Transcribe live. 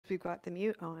we've got the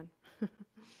mute on.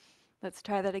 Let's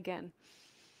try that again.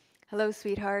 Hello,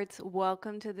 sweethearts.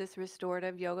 Welcome to this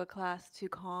restorative yoga class to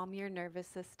calm your nervous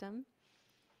system.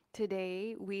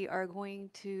 Today, we are going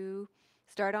to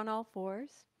start on all fours.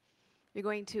 You're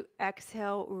going to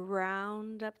exhale,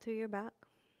 round up through your back.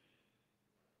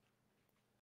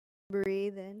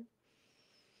 Breathe in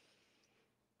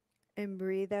and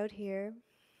breathe out here.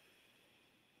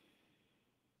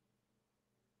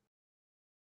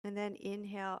 And then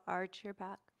inhale, arch your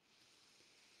back.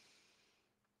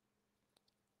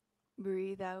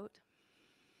 Breathe out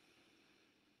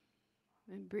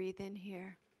and breathe in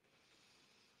here.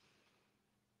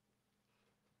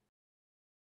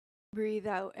 Breathe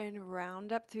out and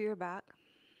round up through your back.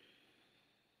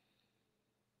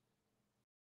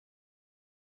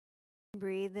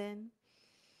 Breathe in.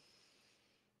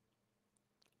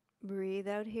 Breathe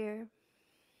out here.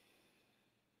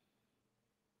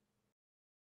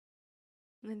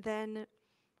 And then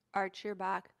arch your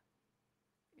back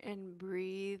and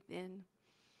breathe in.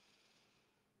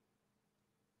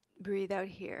 Breathe out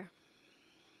here.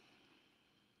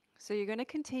 So you're going to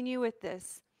continue with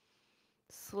this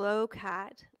slow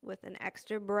cat with an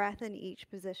extra breath in each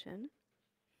position.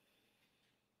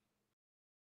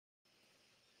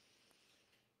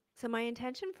 So my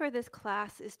intention for this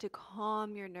class is to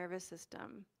calm your nervous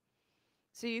system.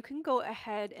 So you can go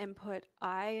ahead and put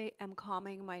 "I am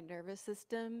calming my nervous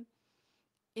system"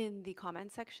 in the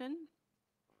comment section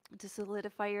to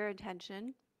solidify your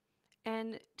intention.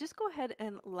 And just go ahead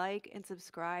and like and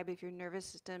subscribe if your nervous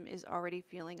system is already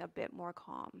feeling a bit more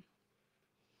calm.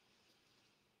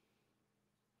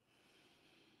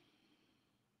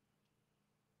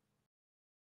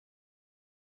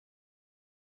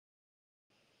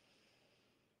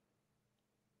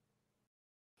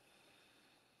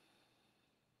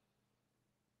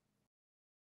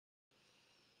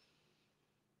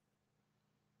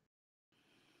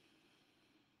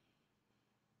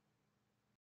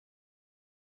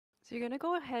 So you're going to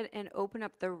go ahead and open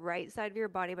up the right side of your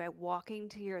body by walking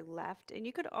to your left. And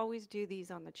you could always do these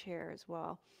on the chair as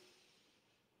well.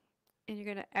 And you're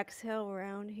going to exhale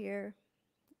around here.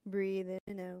 Breathe in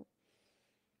and out.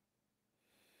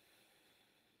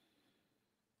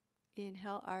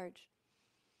 Inhale, arch.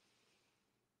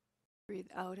 Breathe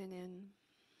out and in.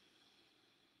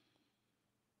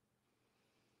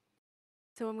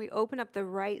 So when we open up the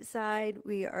right side,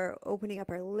 we are opening up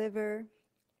our liver,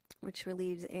 which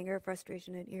relieves anger,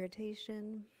 frustration, and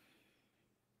irritation.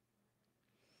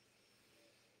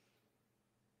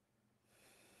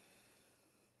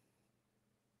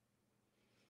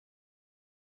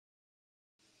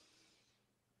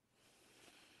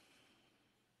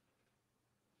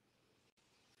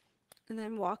 And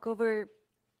then walk over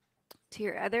to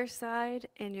your other side,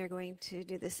 and you're going to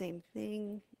do the same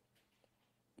thing.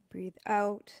 Breathe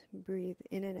out, breathe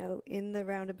in and out in the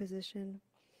rounded position.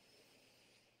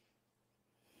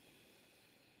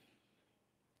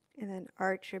 And then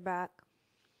arch your back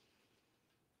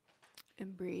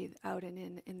and breathe out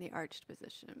and in the arched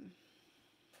position.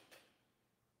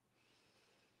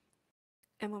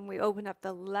 And when we open up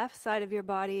the left side of your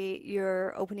body,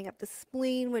 you're opening up the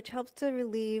spleen, which helps to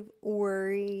relieve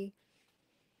worry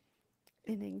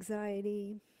and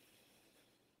anxiety.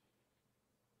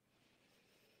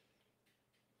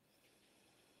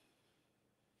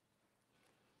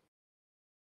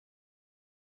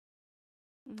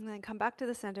 And then come back to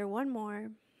the center. One more.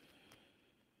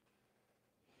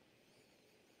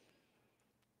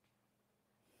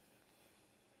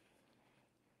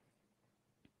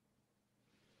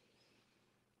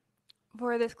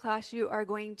 For this class, you are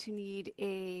going to need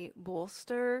a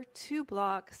bolster, 2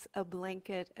 blocks, a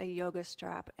blanket, a yoga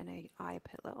strap, and an eye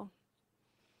pillow.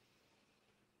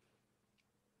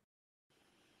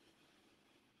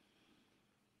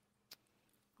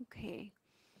 Okay.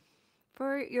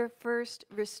 For your first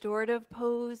restorative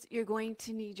pose, you're going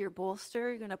to need your bolster.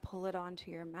 You're going to pull it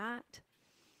onto your mat.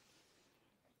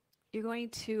 You're going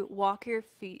to walk your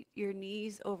feet, your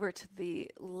knees over to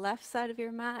the left side of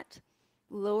your mat.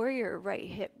 Lower your right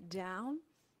hip down.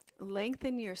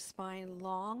 Lengthen your spine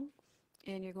long.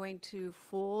 And you're going to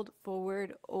fold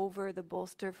forward over the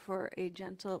bolster for a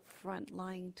gentle front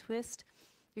lying twist.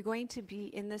 You're going to be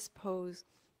in this pose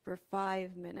for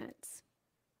 5 minutes.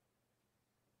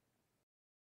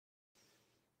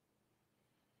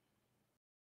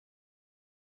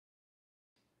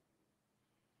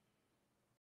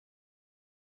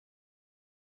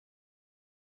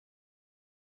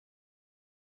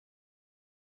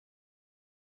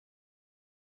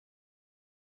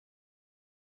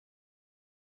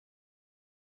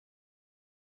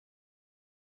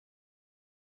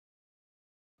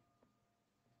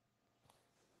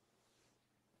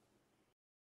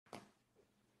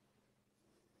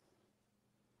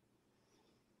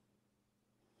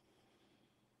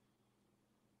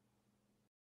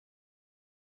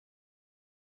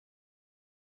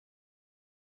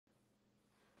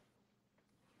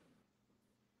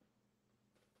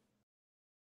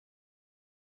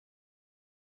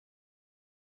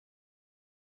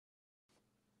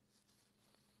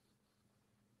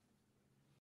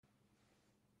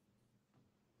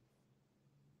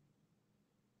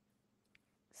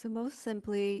 So most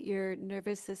simply, your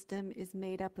nervous system is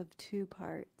made up of two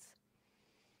parts.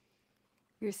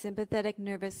 Your sympathetic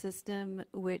nervous system,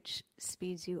 which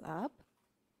speeds you up,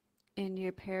 and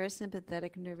your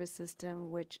parasympathetic nervous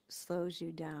system, which slows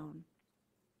you down.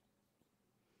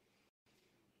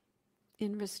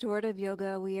 In restorative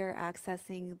yoga, we are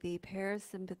accessing the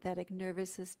parasympathetic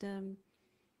nervous system,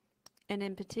 and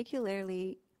in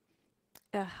particularly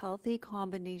a healthy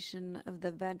combination of the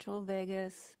ventral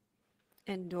vagus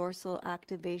and dorsal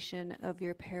activation of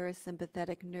your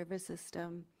parasympathetic nervous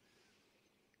system,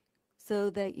 so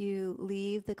that you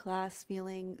leave the class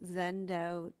feeling zenned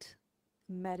out,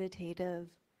 meditative,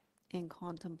 and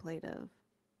contemplative.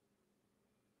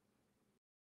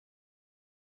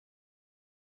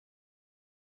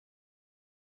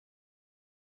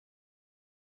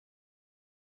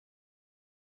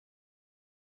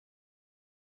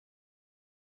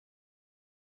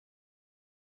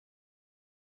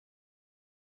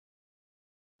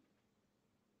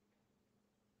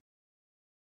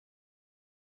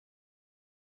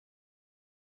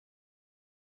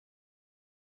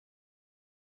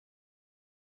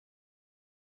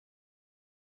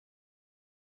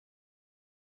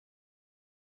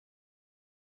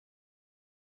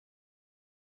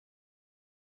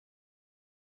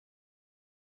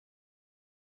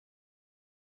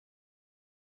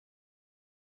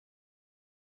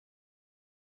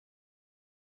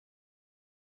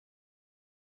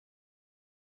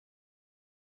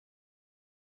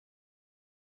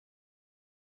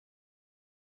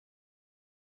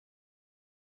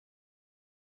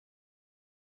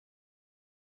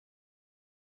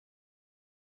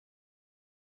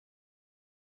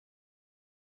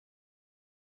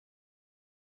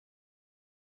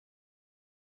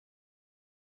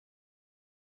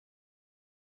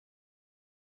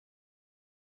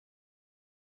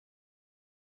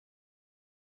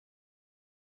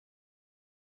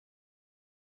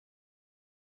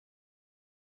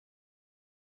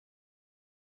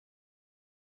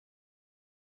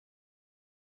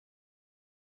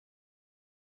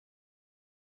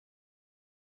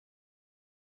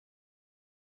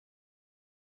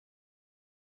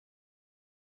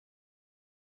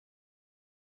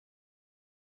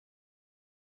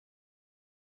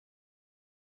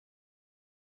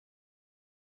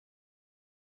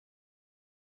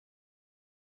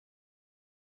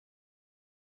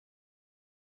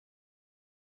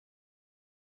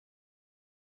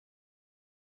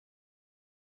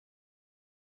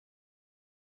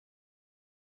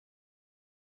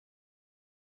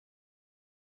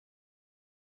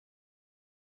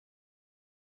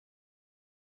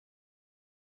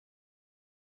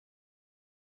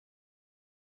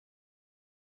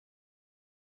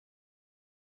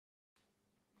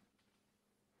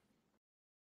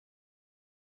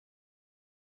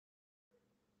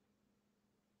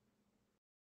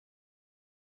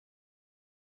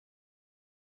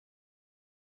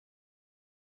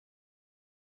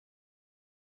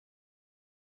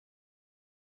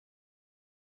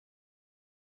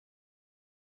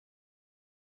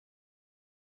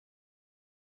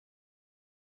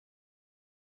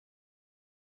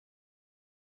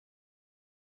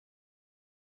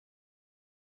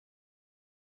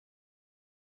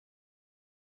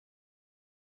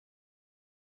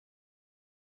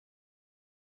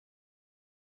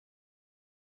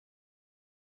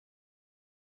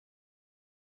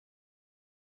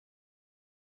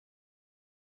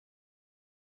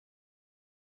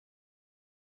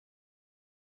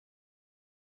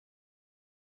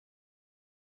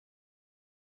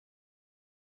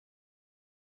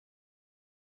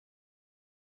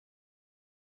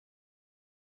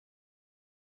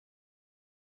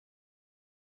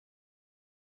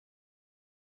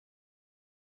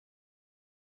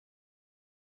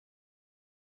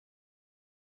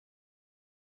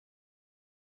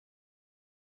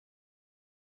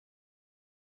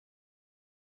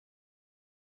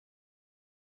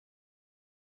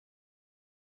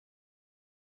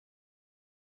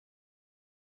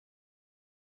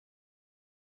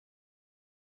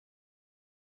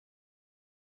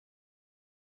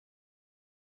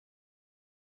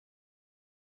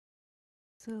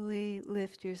 Slowly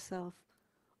lift yourself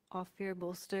off your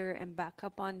bolster and back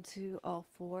up onto all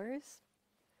fours.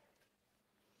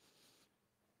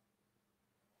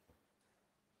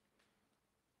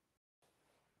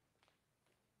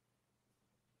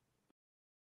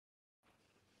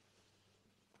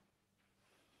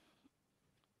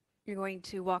 You're going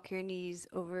to walk your knees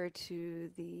over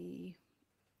to the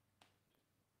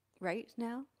right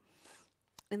now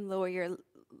and lower your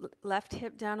left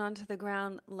hip down onto the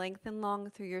ground, lengthen long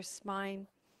through your spine,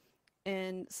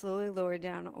 and slowly lower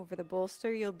down over the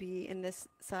bolster. You'll be in this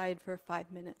side for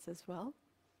 5 minutes as well.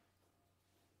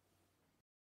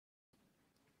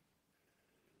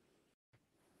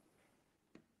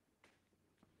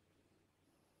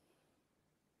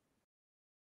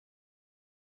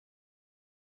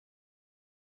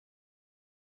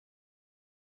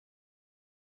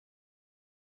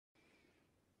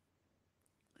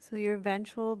 So your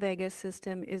ventral vagus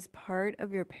system is part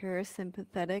of your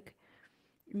parasympathetic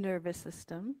nervous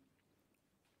system,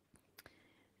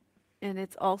 and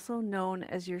it's also known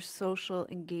as your social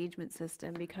engagement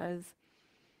system because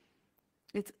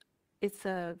it's it's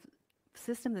a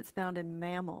system that's found in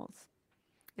mammals.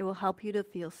 It will help you to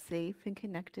feel safe and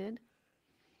connected,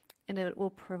 and it will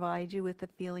provide you with a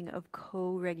feeling of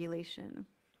co-regulation.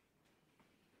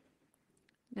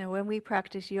 Now, when we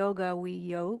practice yoga, we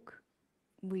yoke,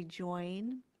 we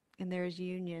join, and there's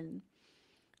union,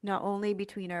 not only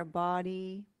between our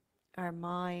body, our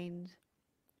mind,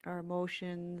 our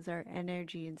emotions, our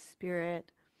energy and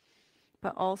spirit,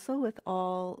 but also with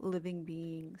all living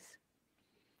beings.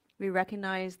 We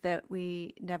recognize that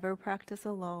we never practice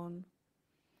alone,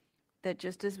 that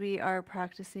just as we are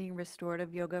practicing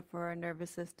restorative yoga for our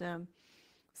nervous system,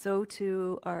 so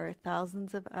too are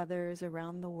thousands of others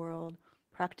around the world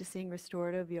practicing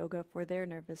restorative yoga for their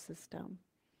nervous system.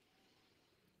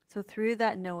 So through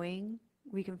that knowing,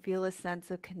 we can feel a sense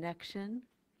of connection,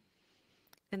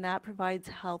 and that provides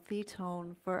healthy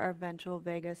tone for our ventral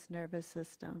vagus nervous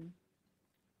system.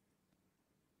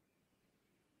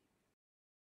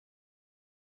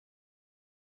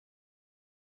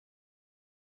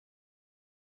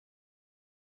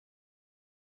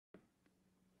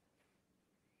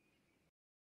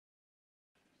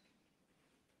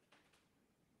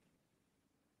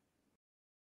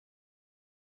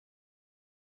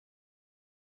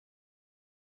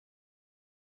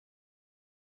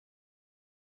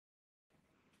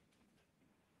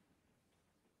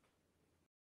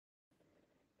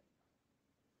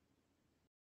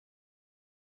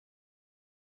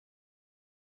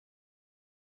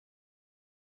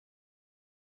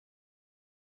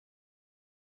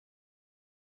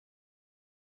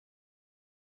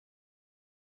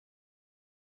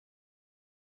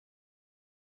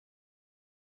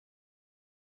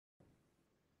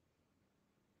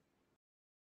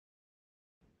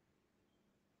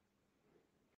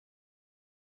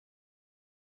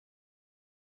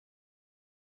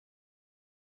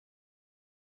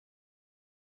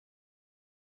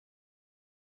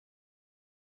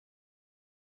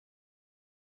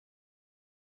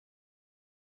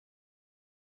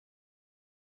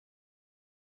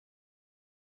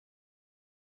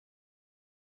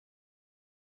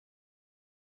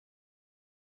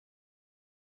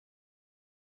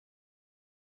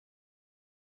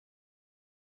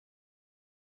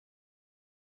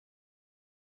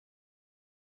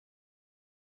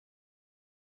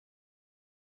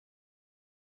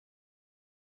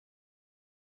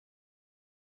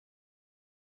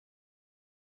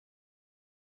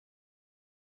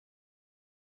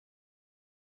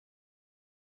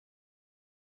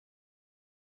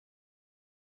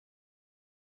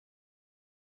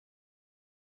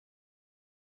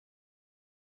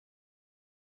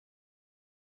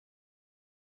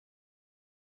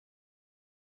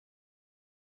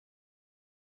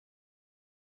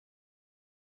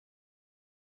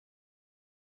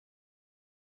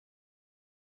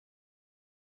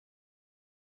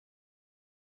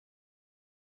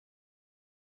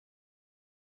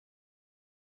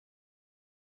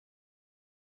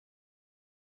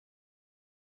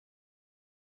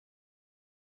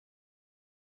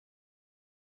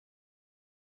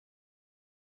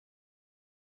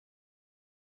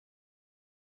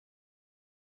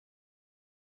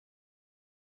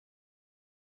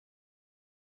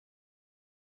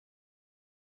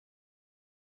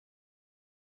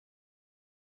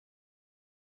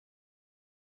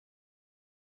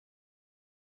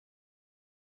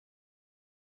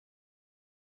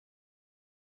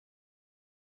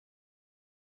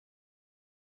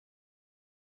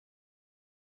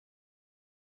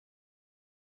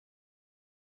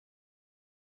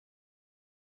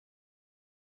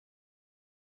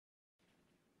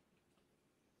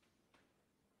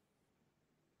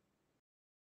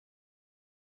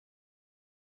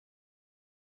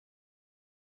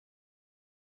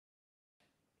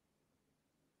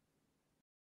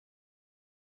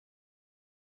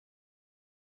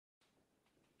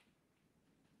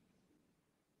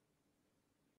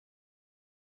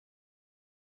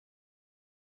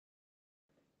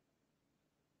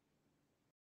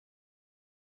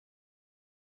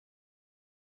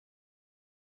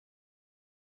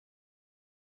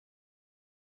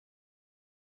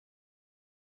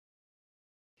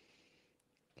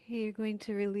 Okay, you're going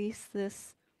to release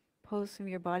this pose from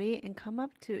your body and come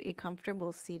up to a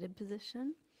comfortable seated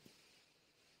position.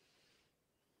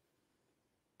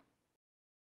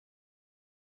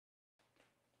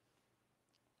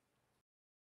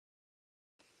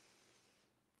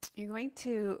 You're going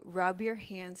to rub your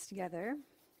hands together.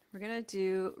 We're going to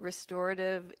do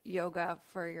restorative yoga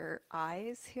for your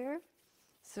eyes here.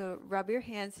 So rub your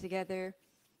hands together,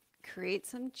 create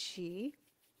some chi,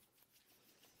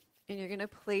 and you're going to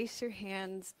place your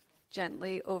hands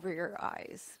gently over your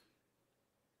eyes.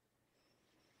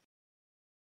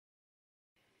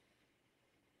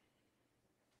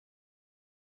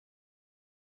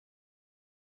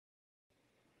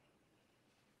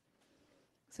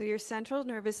 So your central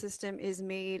nervous system is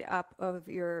made up of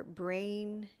your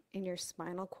brain and your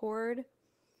spinal cord.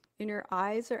 And your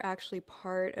eyes are actually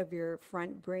part of your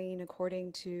front brain,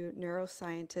 according to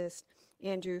neuroscientist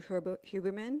Andrew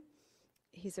Huberman.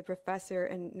 He's a professor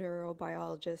and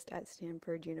neurobiologist at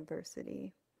Stanford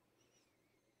University.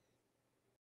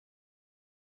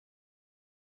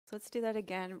 So let's do that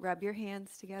again. Rub your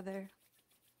hands together.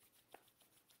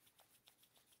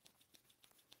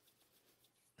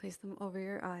 Place them over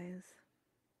your eyes.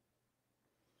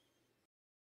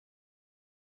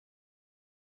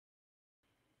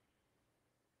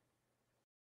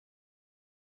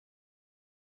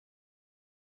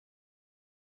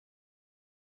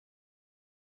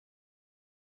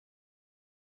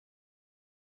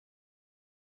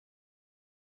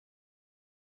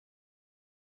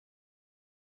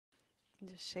 And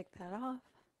just shake that off.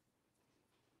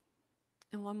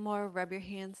 And one more, rub your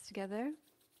hands together.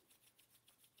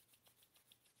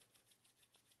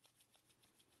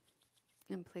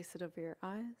 And place it over your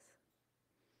eyes.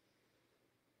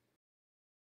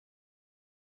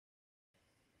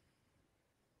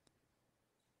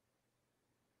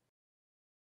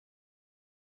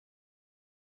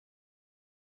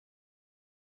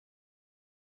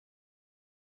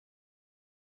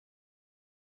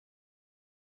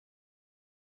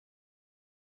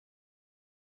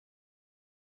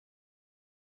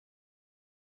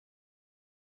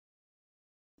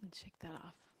 And shake that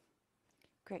off.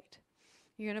 Great.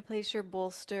 You're going to place your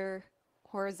bolster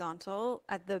horizontal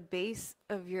at the base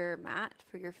of your mat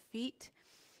for your feet.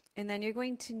 And then you're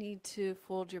going to need to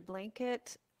fold your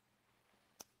blanket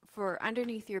for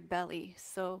underneath your belly.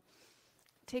 So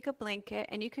take a blanket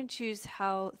and you can choose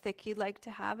how thick you'd like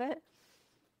to have it.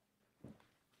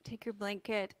 Take your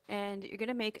blanket and you're going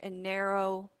to make a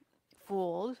narrow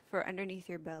fold for underneath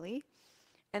your belly.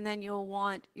 And then you'll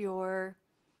want your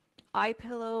eye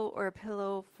pillow or a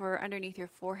pillow for underneath your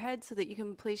forehead so that you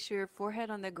can place your forehead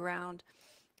on the ground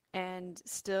and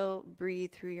still breathe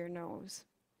through your nose.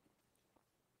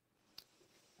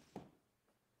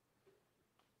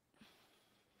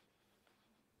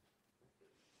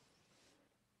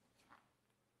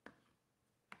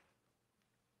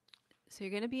 So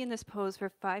you're going to be in this pose for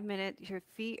 5 minutes. Your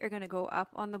feet are going to go up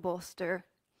on the bolster.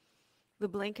 The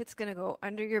blanket's going to go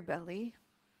under your belly.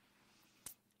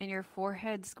 And your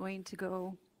forehead's going to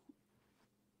go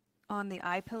on the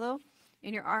eye pillow.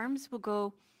 And your arms will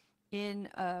go in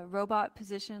a robot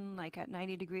position, like at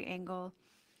 90-degree angle.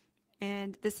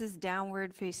 And this is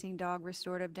downward facing dog,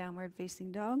 restorative downward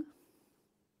facing dog.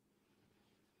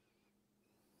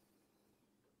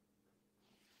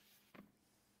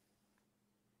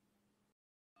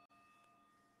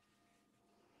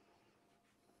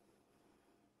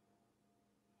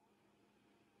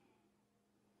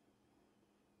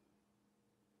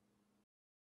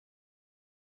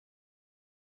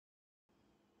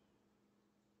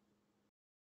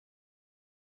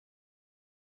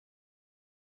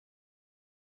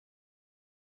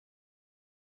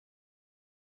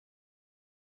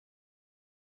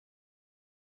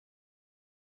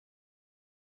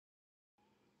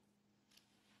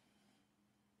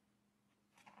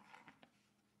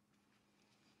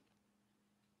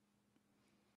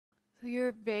 So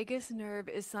your vagus nerve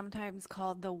is sometimes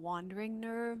called the wandering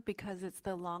nerve because it's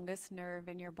the longest nerve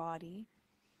in your body.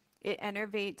 It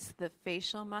innervates the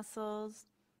facial muscles,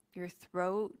 your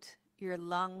throat, your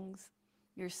lungs,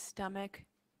 your stomach,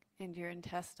 and your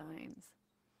intestines.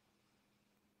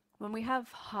 When we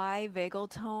have high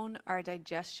vagal tone, our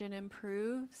digestion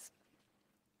improves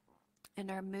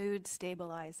and our mood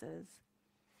stabilizes.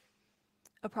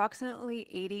 Approximately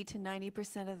 80 to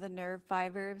 90% of the nerve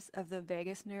fibers of the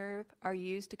vagus nerve are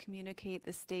used to communicate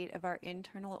the state of our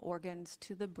internal organs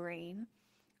to the brain,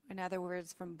 in other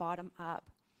words, from bottom up.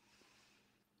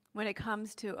 When it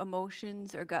comes to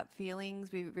emotions or gut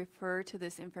feelings, we refer to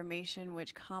this information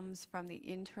which comes from the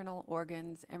internal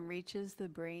organs and reaches the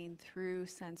brain through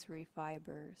sensory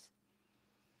fibers.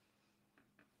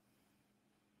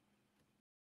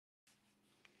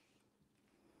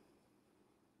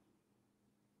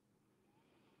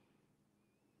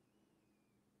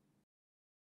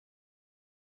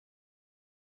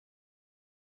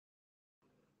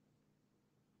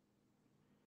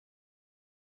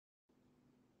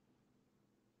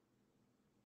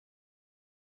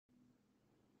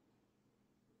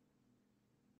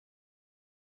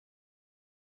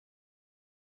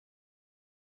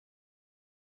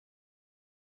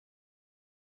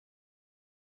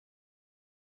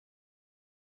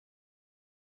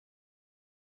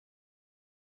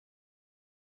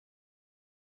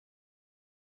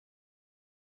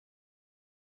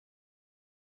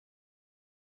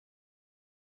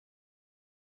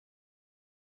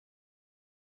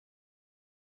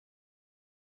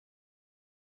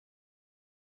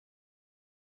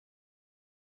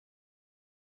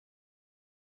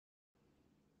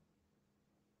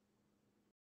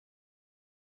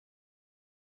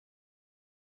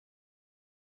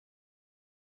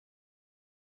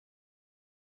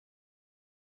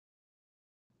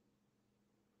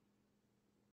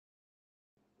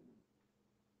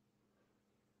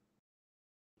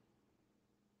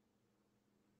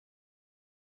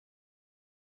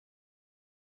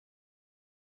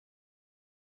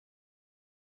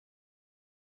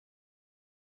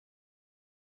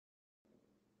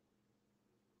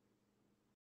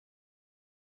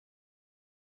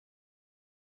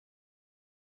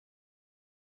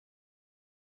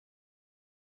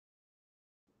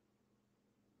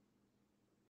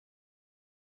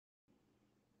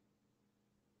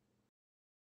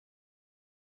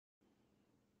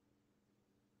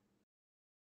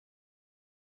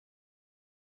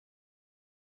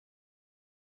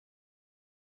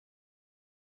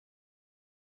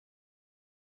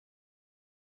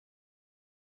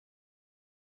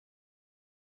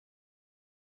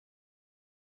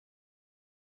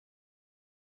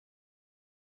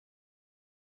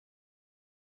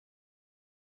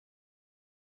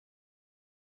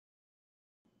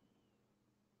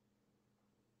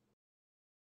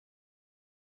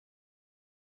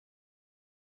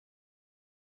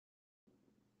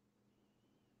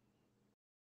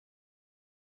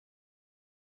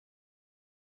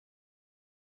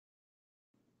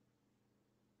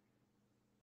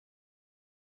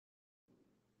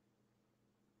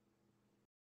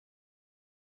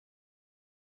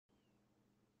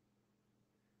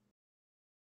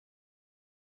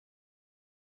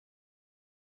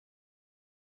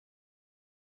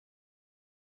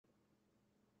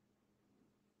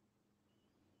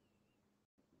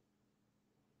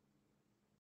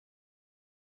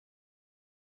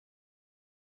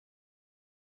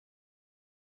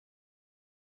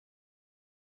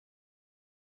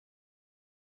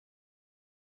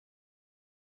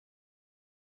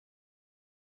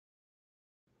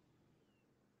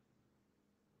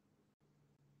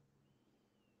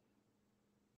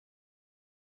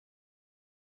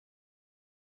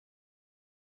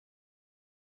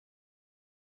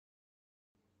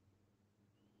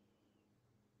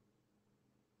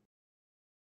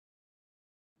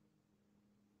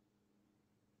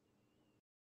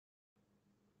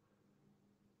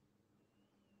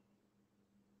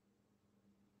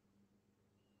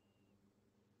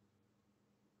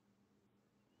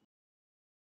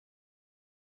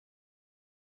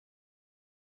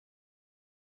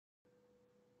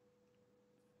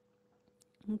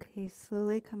 Okay,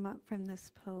 slowly come up from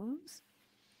this pose.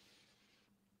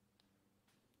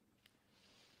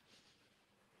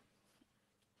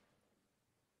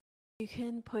 You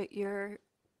can put your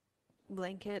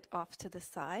blanket off to the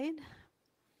side.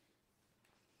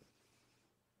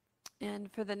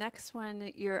 And for the next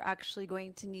one, you're actually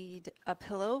going to need a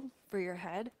pillow for your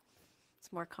head.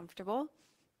 It's more comfortable.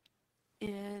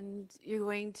 And you're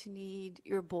going to need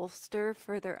your bolster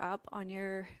further up on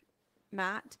your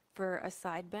mat for a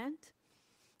side bend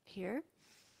here.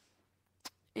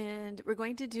 And we're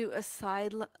going to do a uh,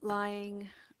 side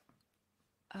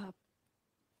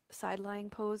lying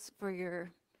pose for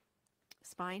your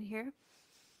spine here,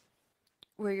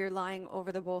 where you're lying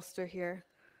over the bolster here.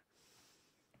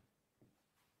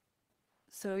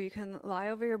 So you can lie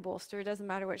over your bolster. It doesn't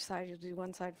matter which side. You'll do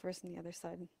one side first and the other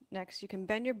side next. You can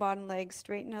bend your bottom leg,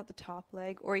 straighten out the top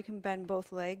leg, or you can bend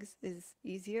both legs is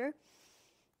easier,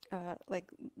 like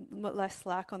less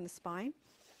slack on the spine.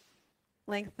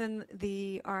 Lengthen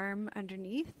the arm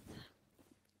underneath,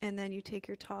 and then you take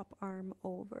your top arm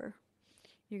over.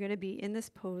 You're going to be in this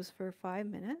pose for 5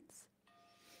 minutes.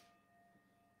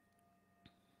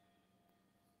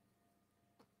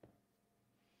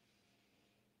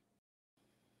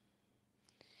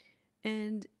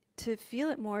 And to feel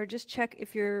it more, just check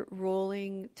if you're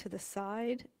rolling to the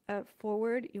side,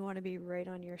 forward, you want to be right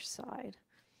on your side.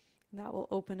 That will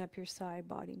open up your side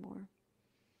body more.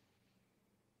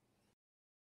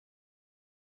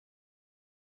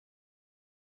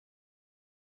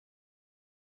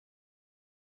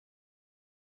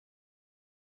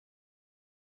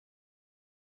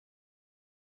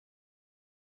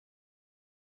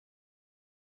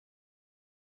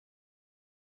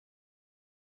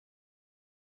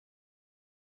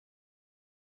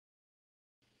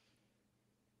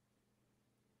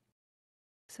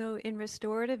 So in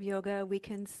restorative yoga, we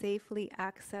can safely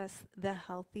access the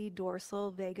healthy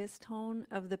dorsal vagus tone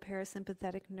of the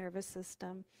parasympathetic nervous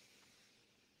system.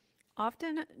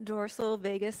 Often, dorsal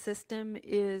vagus system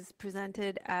is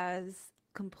presented as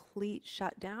complete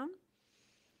shutdown.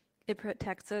 It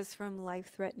protects us from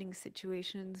life-threatening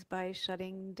situations by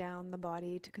shutting down the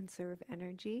body to conserve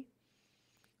energy.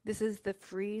 This is the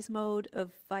freeze mode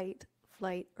of fight,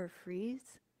 flight, or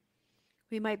freeze.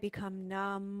 We might become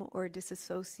numb or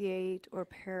disassociate or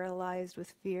paralyzed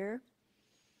with fear.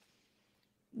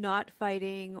 Not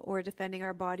fighting or defending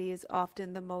our body is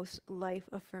often the most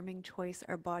life-affirming choice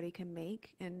our body can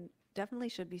make and definitely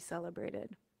should be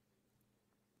celebrated.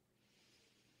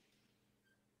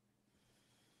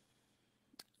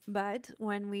 But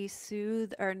when we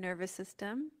soothe our nervous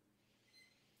system,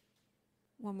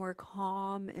 when we're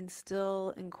calm and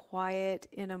still and quiet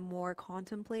in a more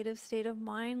contemplative state of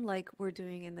mind, like we're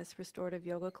doing in this restorative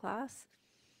yoga class,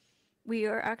 we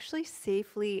are actually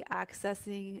safely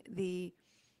accessing the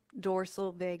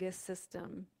dorsal vagus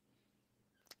system.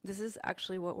 This is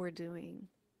actually what we're doing.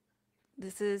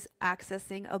 This is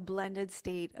accessing a blended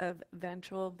state of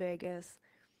ventral vagus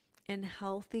and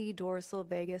healthy dorsal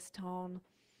vagus tone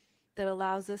that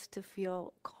allows us to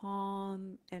feel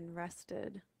calm and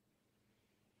rested,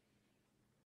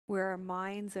 where our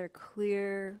minds are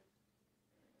clear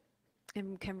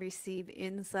and can receive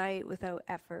insight without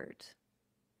effort.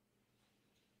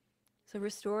 So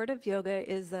restorative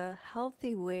yoga is a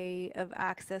healthy way of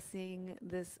accessing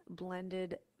this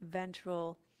blended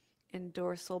ventral and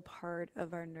dorsal part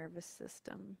of our nervous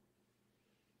system.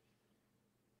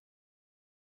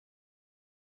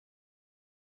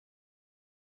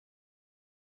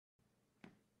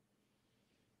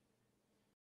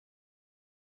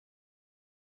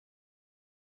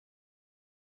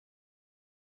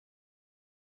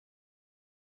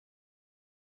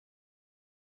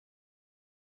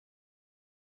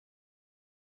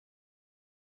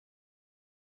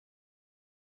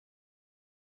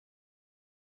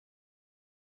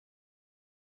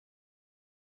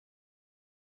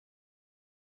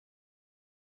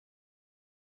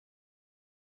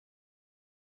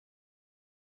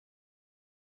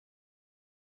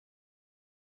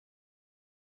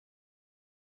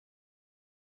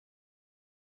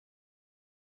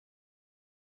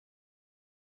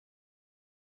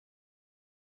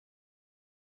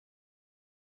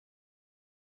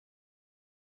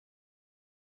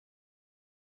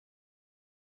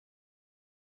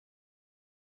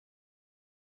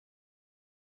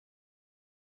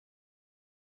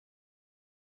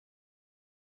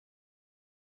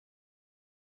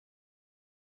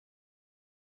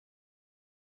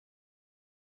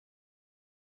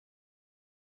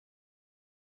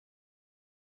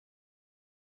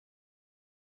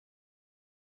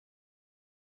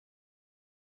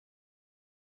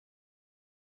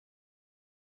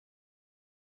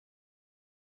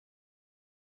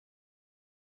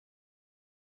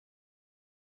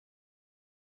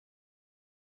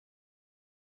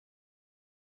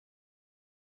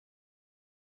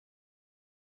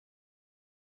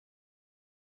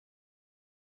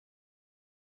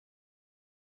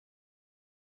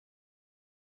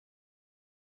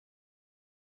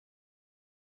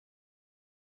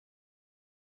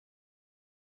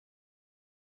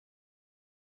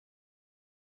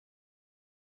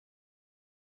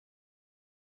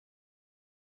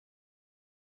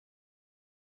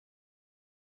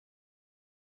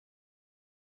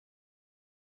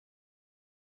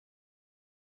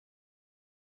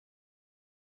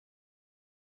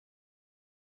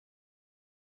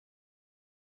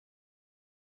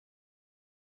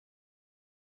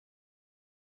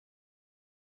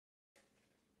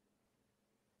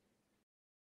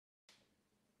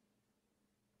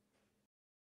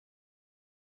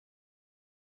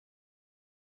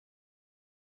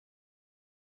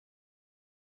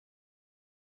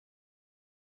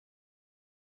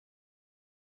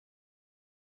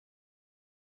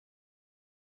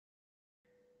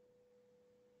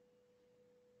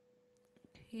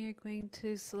 You're going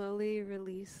to slowly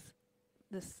release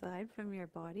the side from your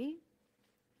body.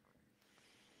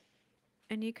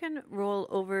 And you can roll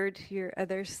over to your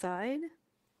other side.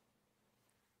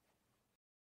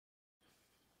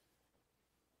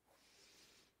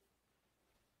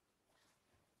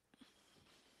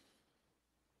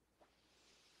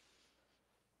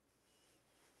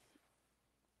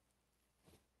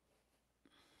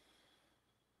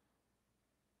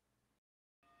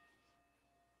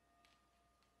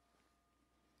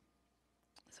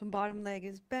 So bottom leg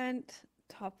is bent,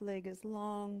 top leg is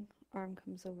long, arm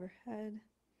comes overhead.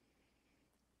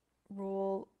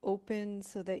 Roll open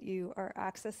so that you are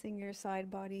accessing your side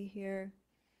body here.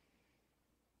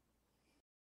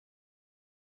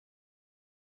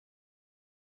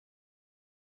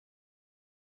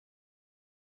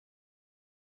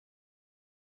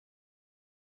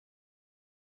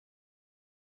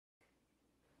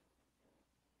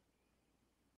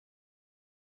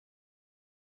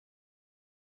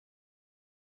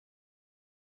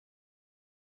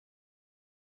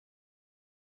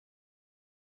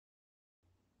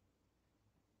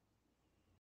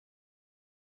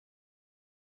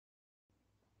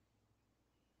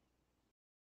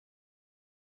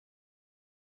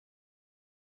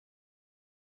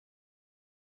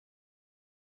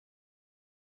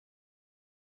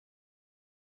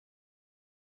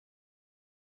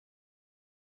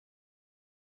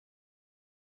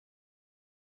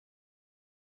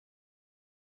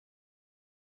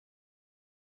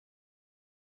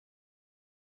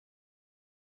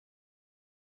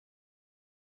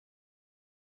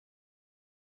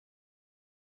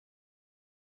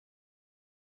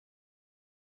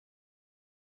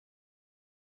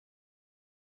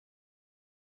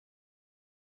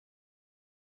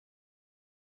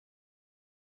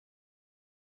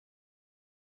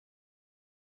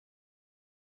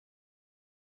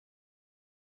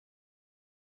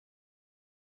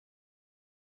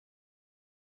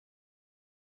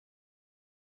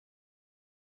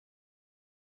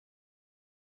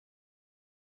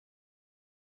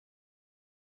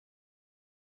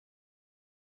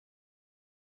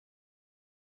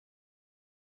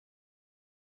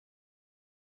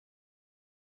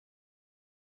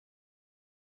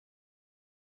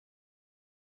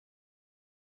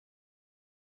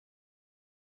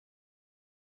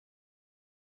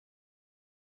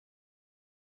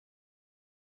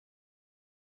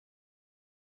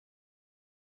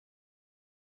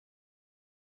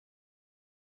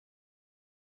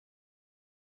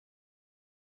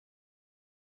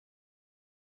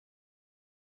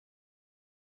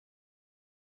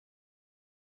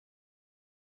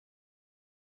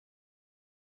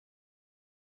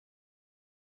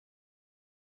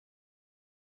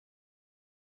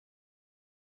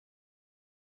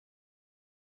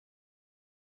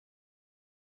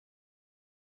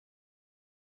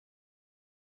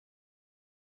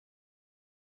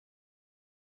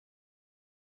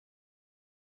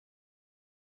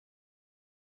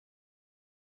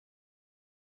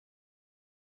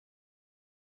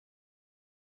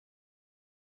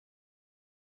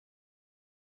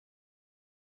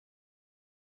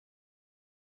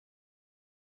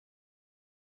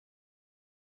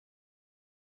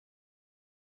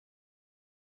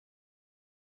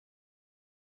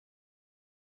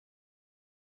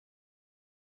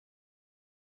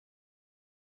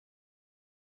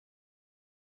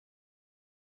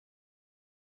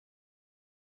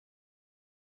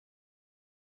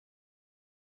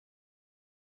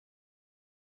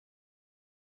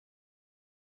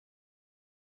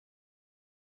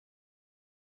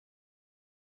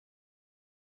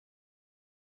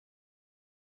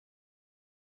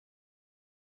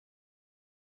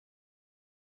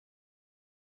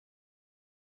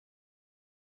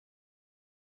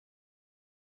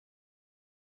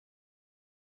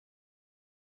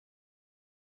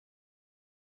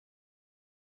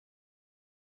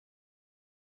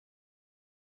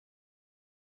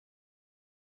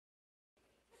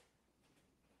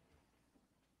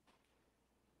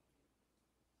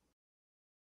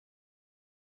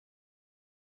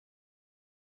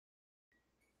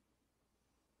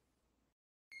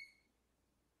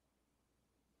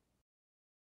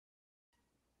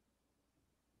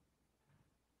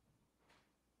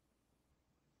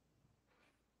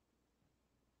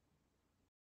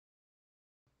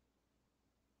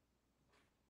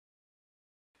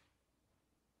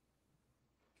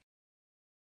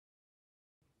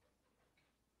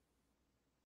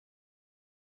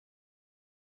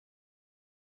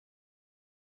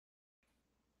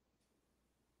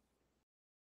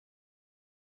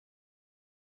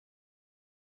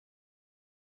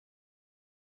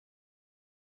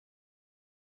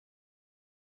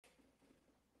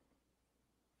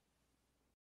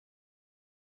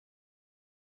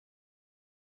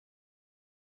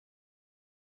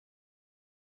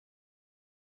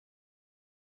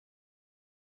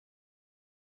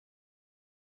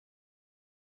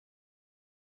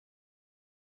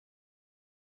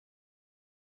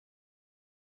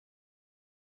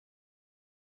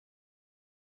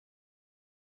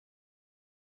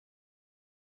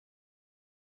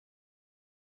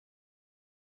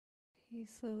 You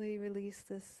slowly release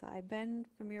this side bend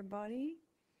from your body.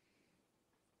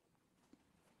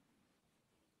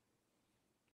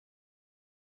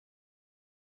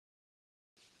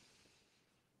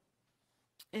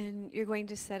 And you're going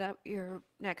to set up your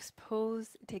next pose.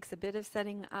 It takes a bit of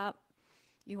setting up.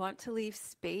 You want to leave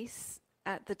space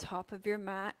at the top of your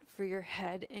mat for your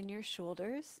head and your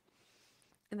shoulders.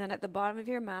 And then at the bottom of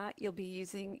your mat, you'll be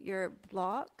using your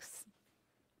blocks.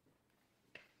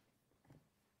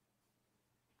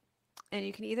 And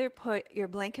you can either put your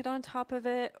blanket on top of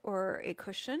it or a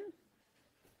cushion.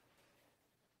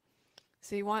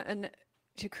 So you want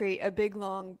to create a big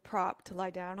long prop to lie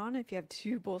down on. If you have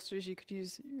two bolsters, you could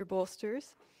use your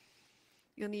bolsters.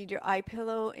 You'll need your eye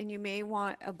pillow, and you may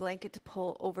want a blanket to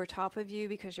pull over top of you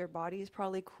because your body is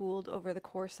probably cooled over the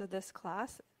course of this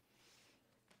class.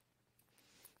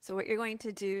 So what you're going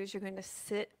to do is you're going to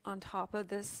sit on top of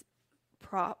this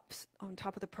props, on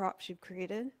top of the props you've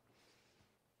created.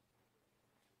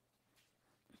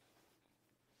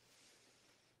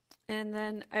 And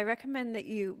then I recommend that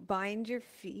you bind your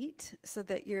feet so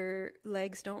that your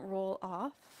legs don't roll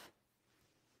off.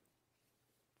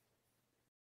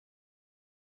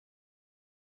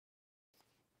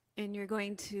 And you're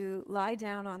going to lie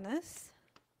down on this.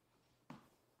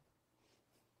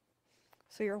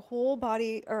 So your whole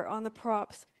body are on the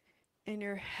props and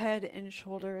your head and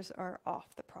shoulders are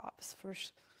off the props for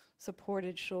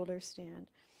supported shoulder stand.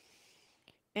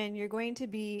 And you're going to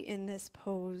be in this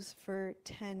pose for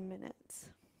 10 minutes.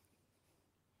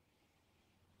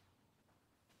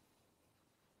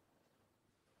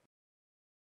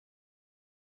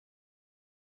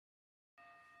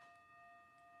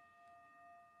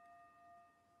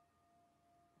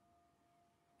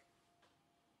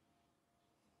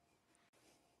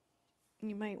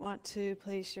 You might want to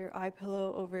place your eye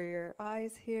pillow over your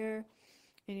eyes here,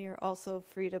 and you're also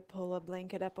free to pull a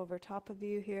blanket up over top of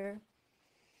you here.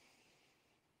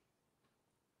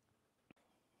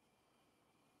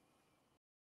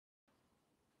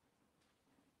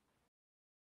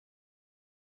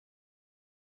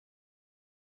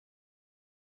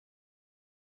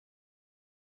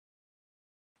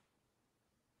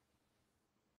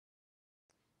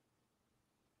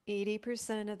 Eighty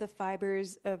percent of the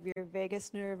fibers of your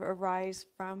vagus nerve arise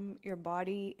from your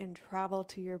body and travel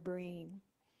to your brain.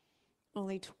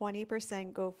 Only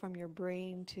 20% go from your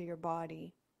brain to your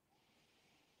body.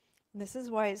 This is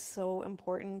why it's so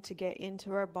important to get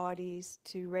into our bodies,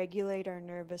 to regulate our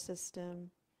nervous system,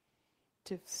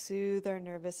 to soothe our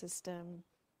nervous system,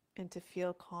 and to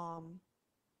feel calm.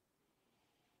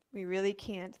 We really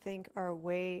can't think our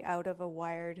way out of a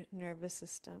wired nervous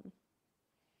system.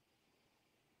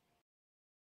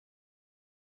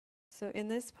 So in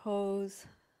this pose,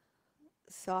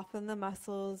 soften the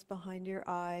muscles behind your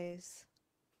eyes.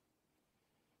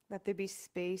 Let there be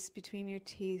space between your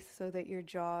teeth so that your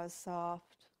jaw is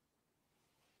soft.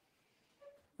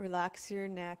 Relax your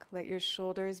neck. Let your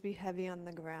shoulders be heavy on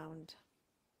the ground.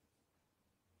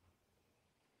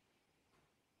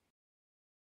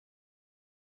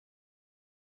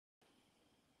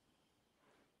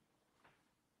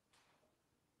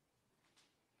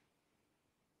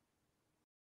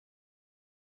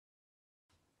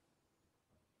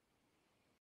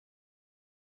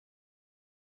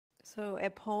 So a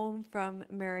poem from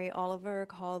Mary Oliver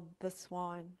called The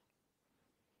Swan.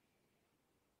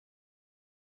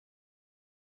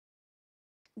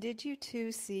 Did you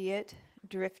too see it,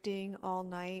 drifting all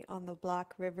night on the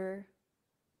black river?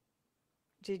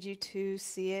 Did you too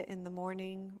see it in the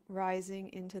morning, rising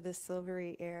into the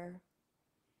silvery air?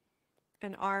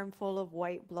 An armful of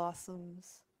white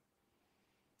blossoms,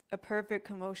 a perfect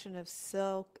commotion of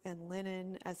silk and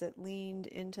linen as it leaned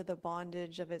into the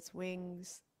bondage of its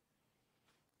wings,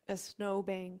 a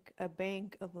snowbank, a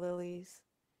bank of lilies,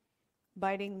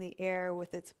 biting the air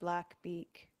with its black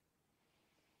beak.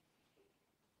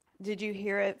 Did you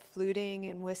hear it fluting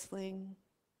and whistling?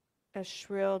 A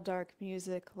shrill dark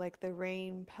music like the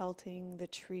rain pelting the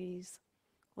trees,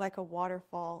 like a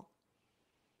waterfall,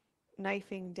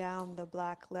 knifing down the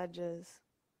black ledges.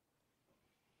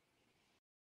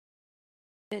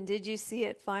 And did you see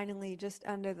it finally just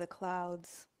under the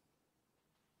clouds?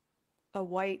 A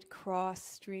white cross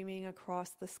streaming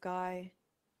across the sky,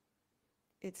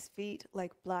 its feet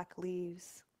like black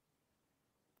leaves,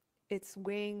 its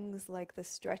wings like the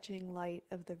stretching light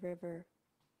of the river.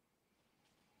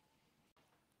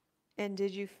 And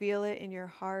did you feel it in your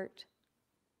heart,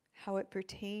 how it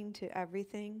pertained to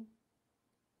everything?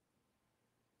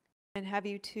 And have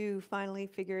you too finally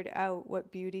figured out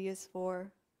what beauty is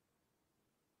for?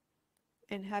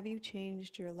 And have you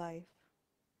changed your life?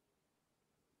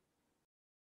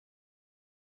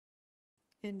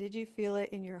 And did you feel it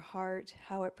in your heart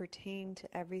how it pertained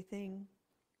to everything?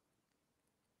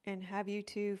 And have you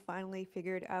too finally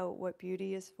figured out what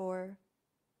beauty is for?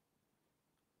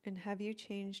 And have you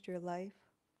changed your life?